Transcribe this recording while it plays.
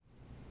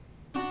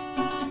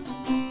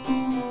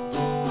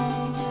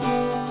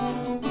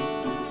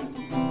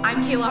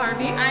I'm Kayla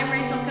Harvey. I'm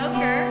Rachel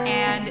Coker.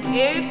 And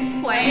it's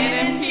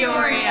Playing in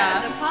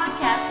Peoria, the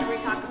podcast where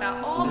we talk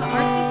about all the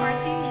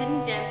artsy-fartsy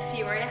hidden gems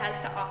Peoria has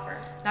to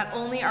offer. Not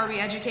only are we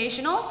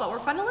educational, but we're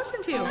fun to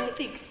listen to. I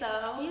think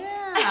so.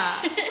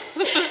 Yeah.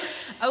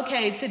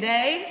 Okay,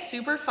 today,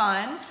 super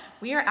fun.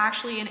 We are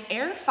actually in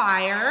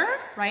AERFIRE,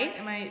 right?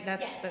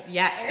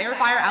 Yes,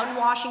 AERFIRE out in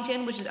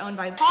Washington, which is owned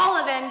by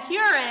Paula Van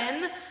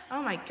Kuren.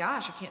 Oh my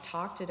gosh, I can't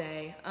talk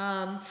today.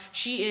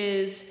 She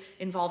is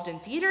involved in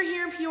theater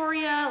here in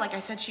Peoria. Like I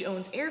said, she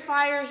owns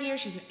AERFIRE here.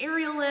 She's an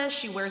aerialist.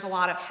 She wears a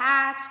lot of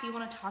hats. Do you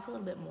want to talk a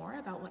little bit more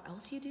about what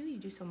else you do? You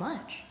do so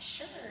much.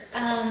 Sure.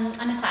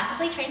 I'm a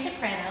classically trained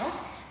soprano.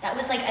 That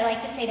was I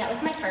like to say that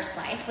was my first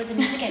life, was a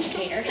music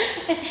educator.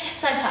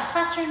 So I've taught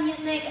classroom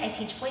music, I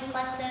teach voice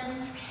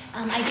lessons.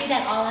 I do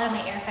that all out of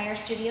my AERFIRE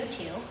studio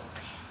too.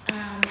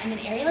 I'm an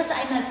aerialist,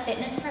 I'm a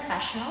fitness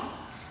professional.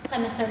 So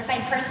I'm a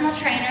certified personal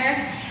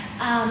trainer.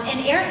 And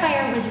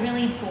AERFIRE was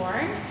really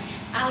born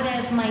out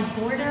of my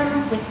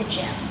boredom with the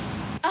gym.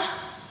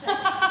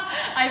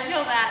 I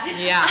feel that.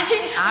 Yeah,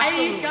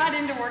 absolutely. I got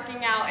into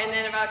working out, and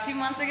then about 2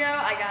 months ago,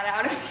 I got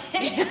out of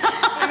it.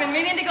 I've been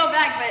meaning to go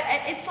back,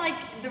 but it's like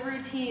the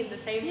routine, the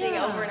same thing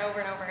over and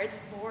over and over.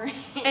 It's boring.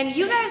 And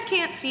you guys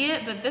can't see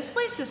it, but this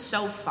place is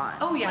so fun.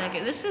 Oh, yeah.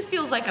 Like, this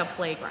feels like a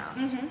playground.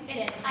 Mm-hmm.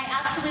 It is. I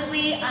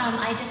absolutely,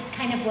 I just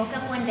kind of woke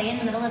up one day in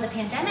the middle of the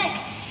pandemic,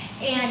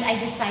 and I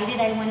decided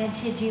I wanted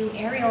to do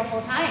aerial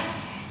full time.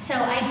 So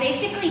I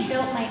basically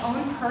built my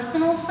own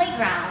personal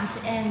playground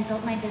and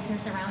built my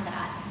business around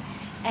that.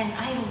 And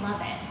I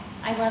love it.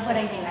 I love what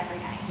I do every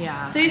day.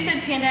 Yeah. So you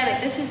said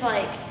pandemic. This is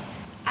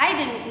I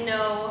didn't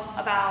know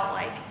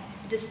about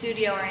the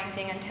studio or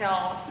anything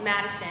until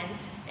Madison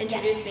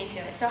introduced me to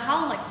it. So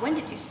when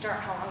did you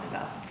start? How long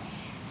ago?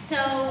 So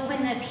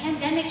when the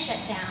pandemic shut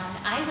down,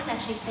 I was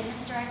actually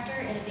fitness director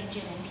at a big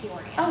gym in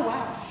Peoria. Oh,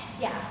 wow.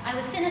 Yeah, I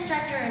was fitness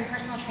director and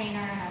personal trainer,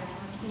 and I was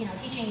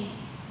teaching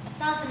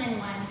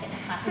 1,001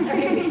 fitness classes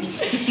every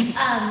week.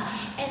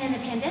 And then the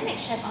pandemic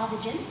shut all the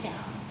gyms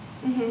down.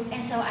 Mm-hmm.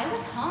 And so I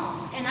was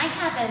home, and I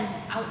have an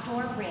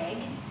outdoor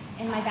rig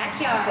in my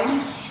backyard. Awesome.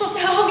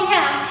 So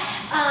yeah,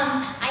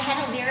 I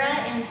had a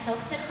lira and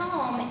silks at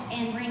home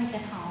and rings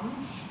at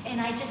home, and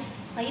I just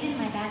played in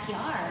my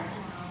backyard,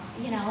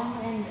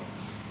 and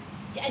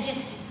I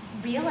just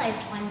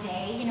realized one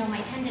day,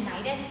 my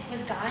tendinitis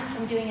was gone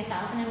from doing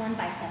 1,001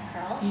 bicep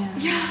curls.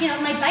 Yeah.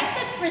 My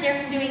biceps were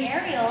there from doing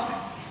aerial,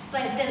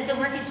 but the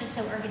work is just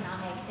so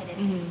ergonomic that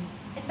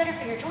it's better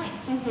for your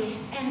joints.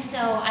 Mm-hmm. And so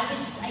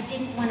I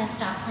didn't want to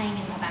stop playing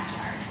in my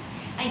backyard.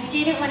 I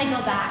didn't want to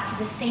go back to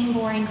the same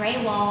boring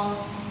gray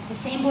walls, the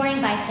same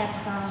boring bicep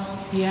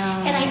curls.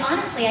 Yeah. And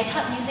I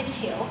taught music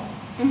too.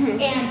 Mm-hmm.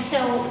 And so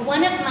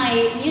one of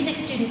my music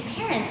students'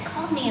 parents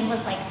called me and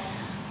was like,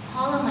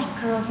 Paula, my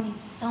girls need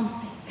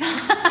something. And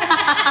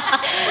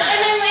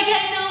I'm like,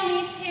 I know,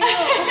 me too.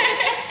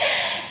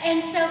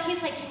 And so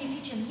he's like, can you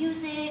teach them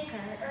music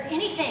or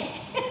anything?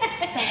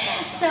 That's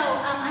awesome. So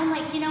I'm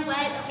like, you know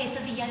what? Okay, so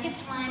the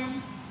youngest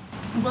one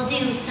will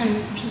do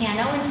some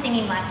piano and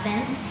singing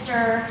lessons.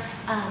 Her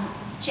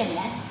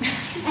gymnast.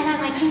 And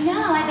I'm like,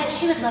 I bet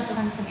she would love to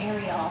learn some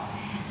aerial.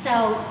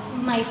 So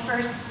my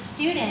first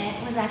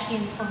student was actually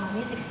a formal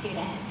music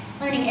student,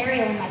 learning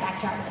aerial in my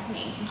backyard with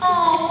me.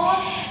 Aww.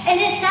 And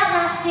that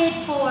lasted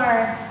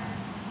for,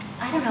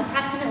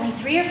 approximately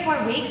 3 or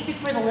 4 weeks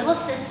before the little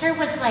sister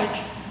was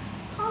like,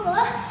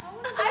 Paula,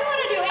 I want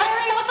to do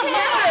aerial too.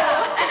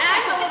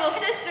 I'm a little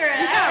sister.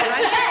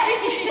 Yes.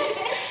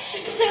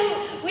 So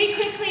we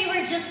quickly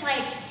were just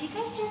like, do you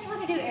guys just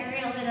want to do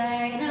aerial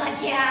today? And they're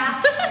like,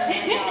 yeah.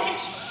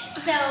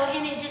 So,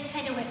 and it just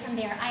kind of went from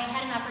there. I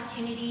had an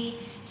opportunity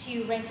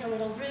to rent a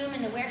little room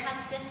in the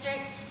warehouse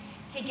district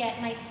to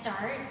get my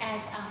start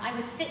as, I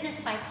was Fitness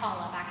by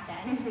Paula back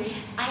then.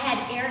 Mm-hmm. I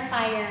had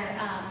AERFIRE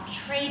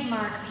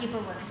trademark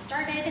paperwork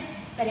started,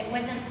 but it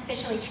wasn't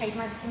officially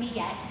trademarked to me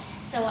yet.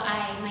 So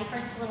my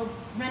first little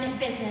run of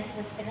business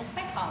was Fitness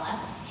by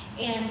Paula,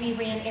 and we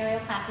ran aerial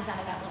classes out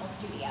of that little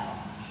studio.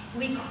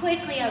 We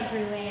quickly outgrew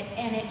it,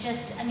 and it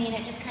just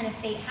kind of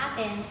fate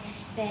happened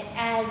that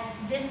as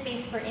this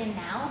space we're in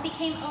now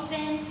became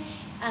open,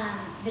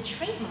 the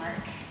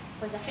trademark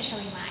was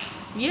officially mine.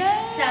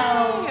 Yeah.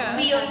 So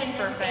we opened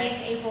this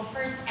space April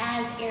 1st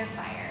as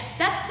AERFIRE.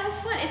 That's so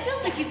fun. It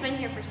feels like you've been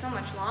here for so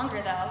much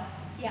longer, though.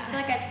 Yeah. I feel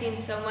like I've seen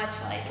so much,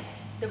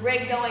 the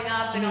rig going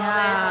up and all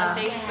this on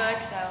Facebook.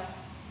 Yes. So.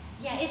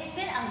 Yeah,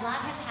 a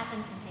lot has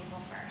happened since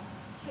April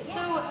 1st. Yeah.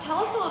 So tell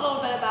us a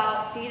little bit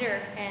about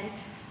theater and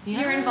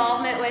your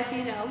involvement with,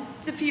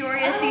 the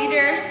Peoria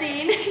theater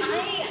scene.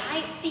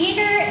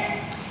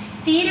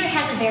 Theater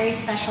has a very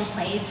special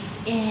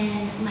place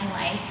in my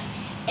life.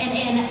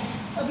 And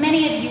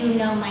many of you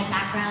know my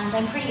background.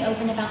 I'm pretty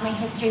open about my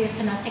history with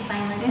domestic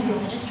violence and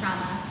religious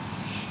trauma.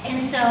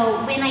 And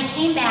so when I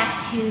came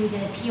back to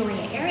the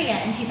Peoria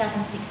area in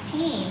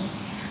 2016,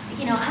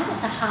 I was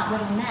a hot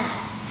little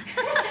mess.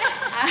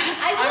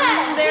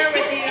 I'm there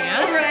with you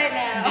right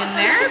now.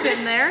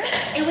 Been there.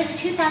 It was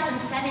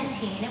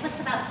 2017. It was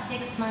about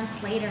 6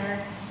 months later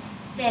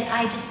that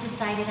I just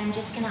decided I'm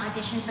just going to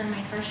audition for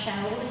my first show.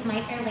 It was My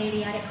Fair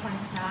Lady out at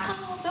Cornstalk.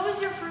 Oh, that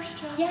was your first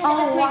show? Yeah, that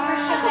was my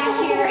first show back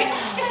here. I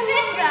love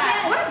that.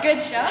 Yes. What a good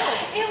show.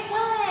 It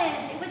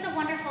was a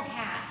wonderful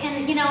cast.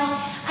 And, you know,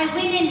 I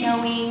went in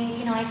knowing,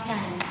 you know, I've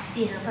done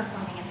theater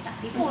performing and stuff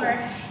before.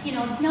 You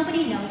know,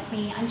 nobody knows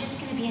me. I'm just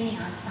going to be in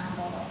the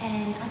ensemble,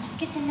 and I'll just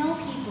get to know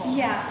people.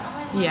 Yeah. That's all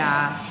I want.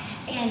 Yeah.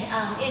 And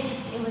it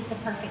was the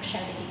perfect show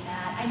to do that.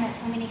 I met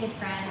so many good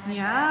friends.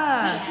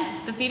 Yeah.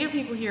 Yes. The theater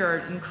people here are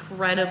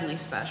incredibly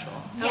special.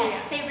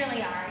 Yes, they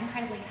really are.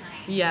 Incredibly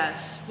kind.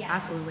 Yes, Yes.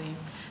 absolutely.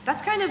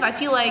 That's kind of, I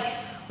feel like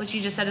what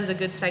you just said is a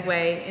good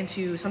segue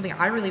into something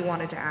I really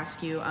wanted to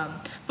ask you.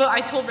 But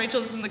I told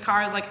Rachel this in the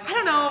car. I was like, I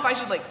don't know if I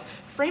should like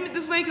frame it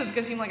this way because it's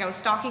going to seem like I was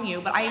stalking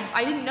you. But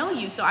I didn't know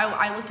you, so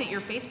I looked at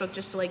your Facebook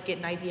just to like get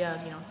an idea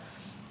of, you know,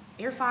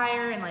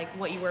 AERFIRE and like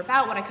what you were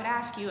about, what I could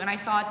ask you. And I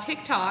saw a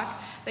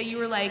TikTok that you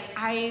were like,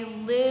 I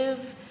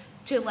live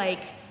to like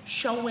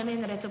show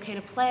women that it's okay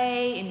to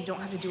play and you don't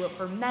have to do it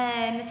for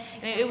men.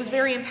 And it was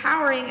very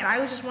empowering. And I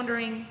was just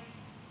wondering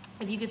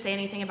if you could say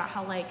anything about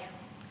how like,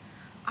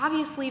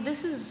 obviously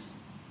this is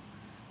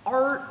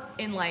art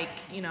and like,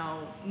 you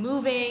know,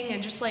 moving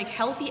and just like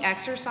healthy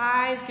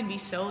exercise can be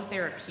so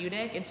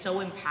therapeutic and so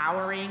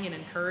empowering and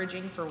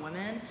encouraging for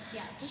women.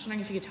 Yes. I was just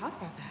wondering if you could talk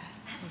about that.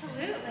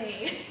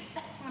 Absolutely.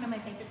 That's one of my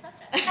favorite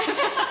subjects.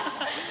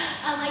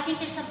 I think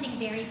there's something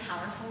very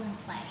powerful in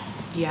play.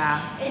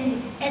 Yeah.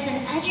 And as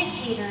an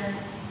educator,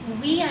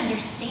 we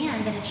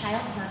understand that a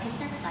child's work is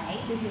their play,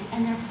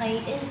 and their play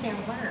is their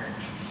work.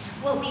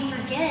 What we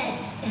forget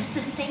is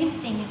the same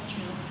thing is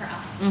true for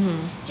us.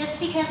 Just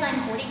because I'm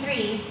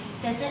 43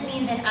 doesn't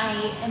mean that I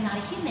am not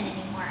a human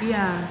anymore.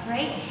 Yeah.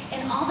 Right?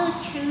 And all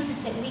those truths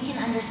that we can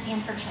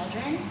understand for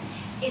children,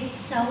 it's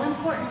so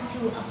important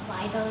to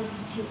apply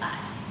those to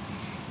us.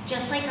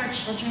 Just like our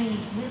children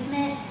need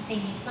movement, they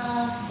need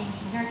love, they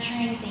need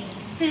nurturing, they need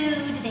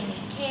food, they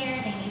need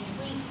care, they need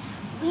sleep.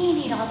 We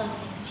need all those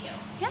things too.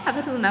 Yeah,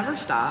 that doesn't ever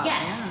stop.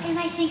 Yes, Yeah. and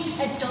I think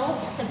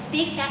adults, the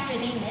big factor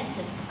they miss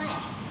is play.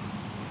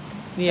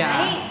 Yeah.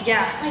 Right?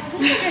 Yeah. Like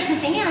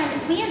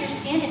we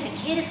understand if a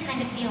kid is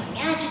kind of feeling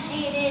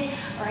agitated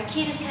or a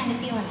kid is kind of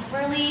feeling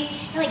squirrely,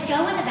 you're like,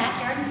 go in the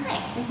backyard and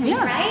play.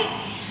 Yeah. Right?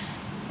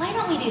 Why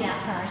don't we do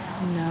that for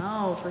ourselves?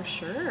 No, for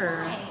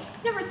sure. Why?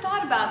 Never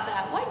thought about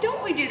that. Why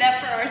don't we do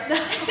that for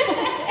ourselves?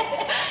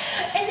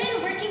 And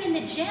then working in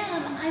the gym,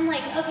 I'm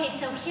like, okay,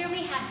 so here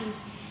we have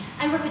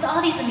I work with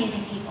all these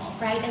amazing people,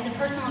 right? As a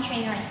personal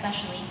trainer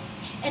especially.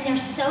 And they're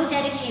so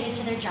dedicated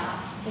to their job.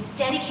 They're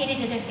dedicated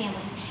to their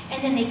families.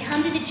 And then they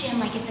come to the gym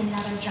like it's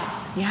another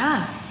job.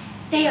 Yeah.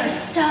 They are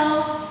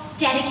so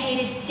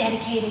dedicated,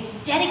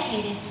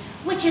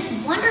 which is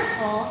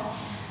wonderful,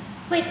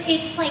 but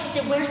it's like,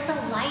 where's the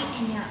light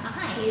in your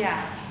eyes?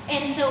 Yeah.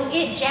 And so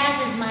it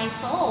jazzes my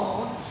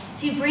soul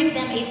to bring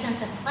them a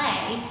sense of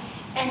play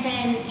and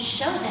then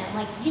show them,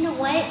 like, you know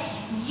what?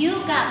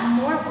 You got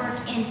more work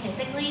in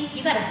physically,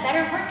 you got a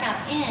better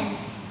workout in,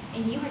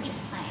 and you were just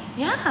playing.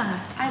 Yeah.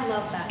 I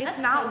love that. It's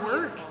That's not so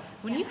work. beautiful.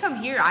 When you come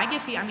here, I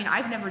get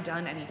I've never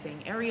done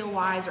anything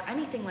aerial-wise or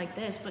anything like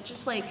this, but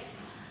just like,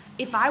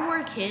 if I were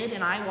a kid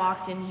and I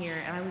walked in here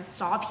and I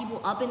saw people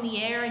up in the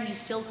air in these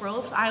silk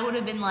ropes, I would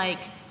have been like,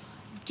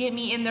 get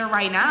me in there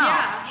right now.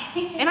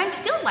 Yeah. And I'm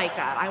still like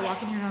that. I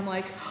walk in here and I'm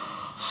like,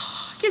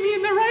 get me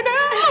in there right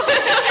now.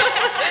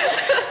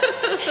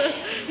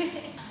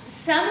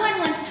 Someone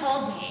once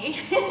told me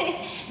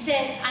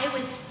that I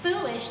was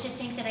foolish to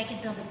think that I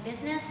could build a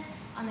business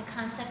on the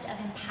concept of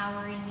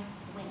empowering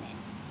women.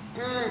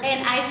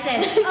 And I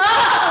said,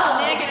 oh!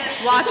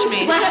 Negative. Watch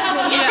me.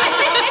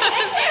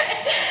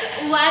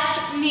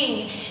 Watch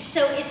me.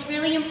 So it's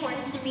really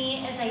important to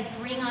me as I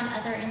bring on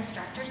other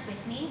instructors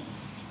with me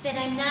that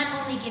I'm not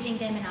only giving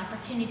them an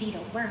opportunity to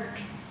work,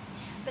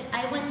 but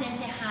I want them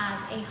to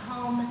have a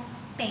home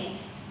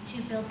base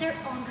to build their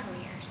own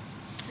careers.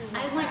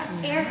 I want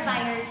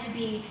AERFIRE to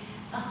be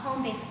a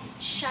home base.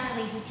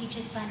 Charlie, who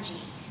teaches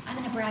bungee, I'm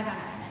going to brag on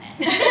her in a minute.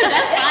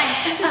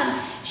 That's fine.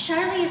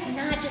 Charlie is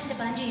not just a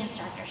bungee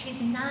instructor. She's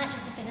not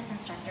just a fitness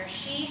instructor.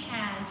 She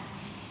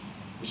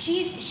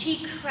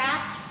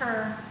crafts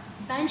her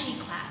bungee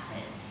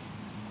classes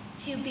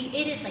to be,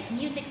 it is like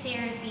music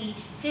therapy,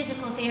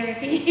 physical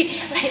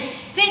therapy, like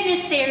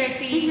fitness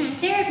therapy,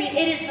 therapy.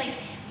 It is like,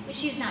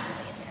 she's not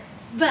really a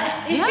therapist, but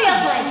it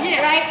feels like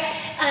it, right?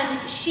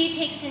 She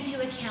takes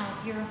into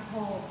account your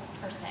whole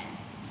person.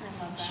 I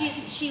love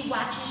that. She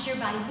watches your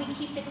body. We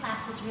keep the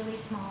classes really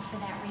small for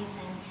that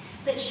reason.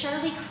 But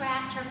Shirley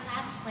crafts her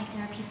classes like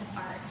they're a piece of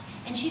art.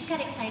 And she's got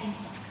exciting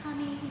stuff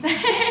coming. Like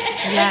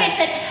I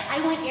said, I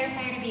want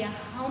AERFIRE to be a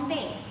home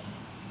base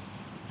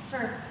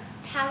for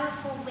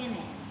powerful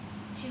women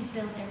to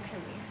build their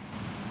career.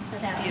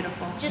 That's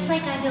beautiful. Just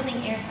like I'm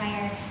building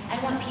AERFIRE, I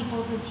want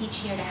people who teach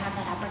here to have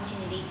that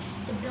opportunity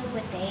to build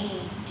what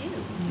they do.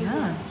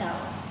 Yeah. So,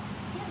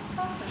 That's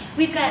awesome.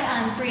 we've got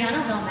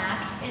Brianna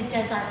Lomack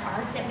does our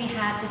art that we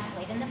have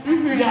displayed in the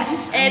front room.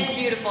 Yes. It's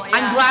beautiful. Yeah.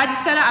 I'm glad you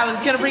said it. I was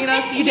going to bring it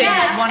up. You did.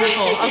 Yes.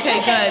 Wonderful. Okay,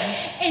 good.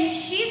 And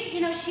she's,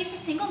 she's a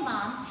single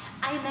mom.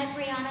 I met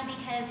Brianna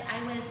because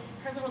I was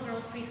her little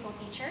girl's preschool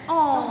teacher.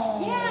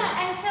 Oh.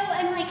 Yeah, and so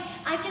I'm like,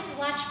 I've just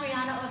watched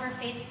Brianna over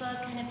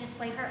Facebook kind of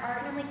display her art,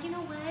 and I'm like, you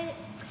know what?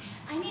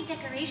 I need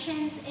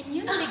decorations, and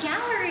you need a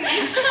gallery.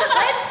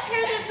 Let's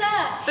pair this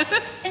up.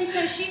 And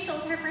so she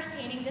sold her first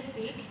painting this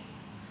week.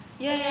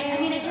 Yeah. And,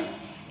 I mean,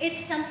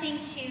 it's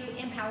something to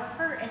empower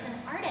her as an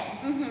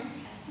artist.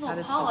 Well,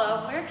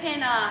 Paula, where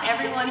can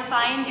everyone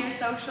find your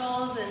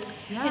socials and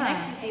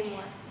connect with you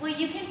more? Well,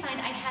 you can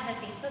find, I have a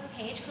Facebook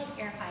page called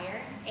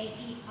AERFIRE,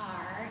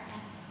 AERFIRE,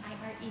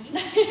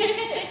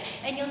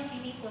 and you'll see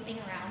me flipping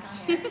around on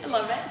there. I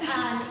love it.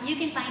 You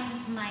can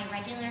find my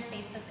regular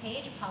Facebook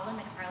page, Paula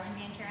Van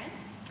Kuren.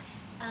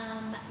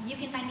 You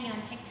can find me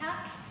on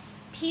TikTok.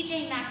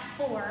 PJ Mac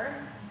 4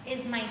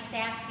 is my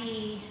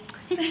sassy.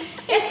 It's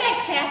my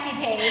sassy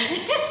page.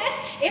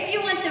 If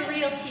you want the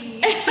real tea,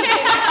 it's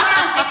PJ Mac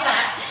 4 on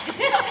TikTok.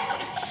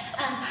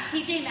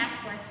 PJ Mac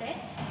 4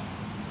 Fit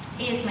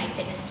is my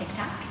fitness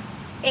TikTok,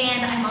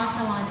 and I'm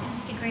also on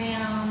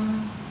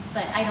Instagram,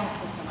 but I don't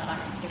post a lot on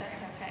Instagram.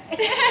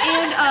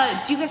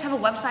 And do you guys have a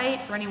website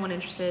for anyone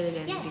interested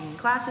in doing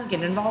classes,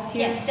 getting involved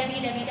here? Yes,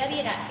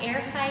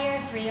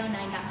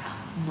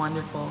 www.airfire309.com.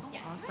 Wonderful.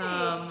 Yes.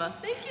 Awesome.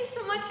 Thank you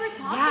so much for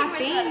talking Yeah,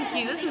 with us. thank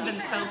you. This has been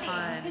so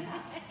fun.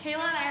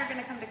 Kayla and I are going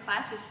to come to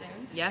classes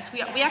soon. Yes,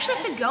 we actually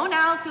have to go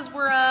now because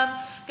we're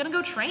going to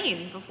go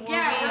train before we're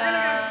going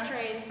to go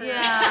train for,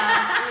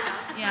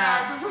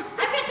 yeah. I've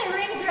got the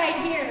rings right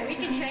here. We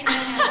can train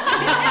right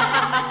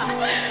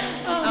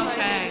now.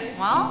 Okay,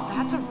 well,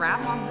 that's a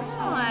wrap on this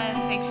one.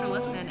 Thanks for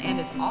listening, and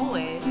as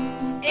always,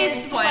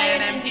 it's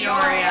playing in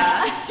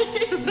Peoria.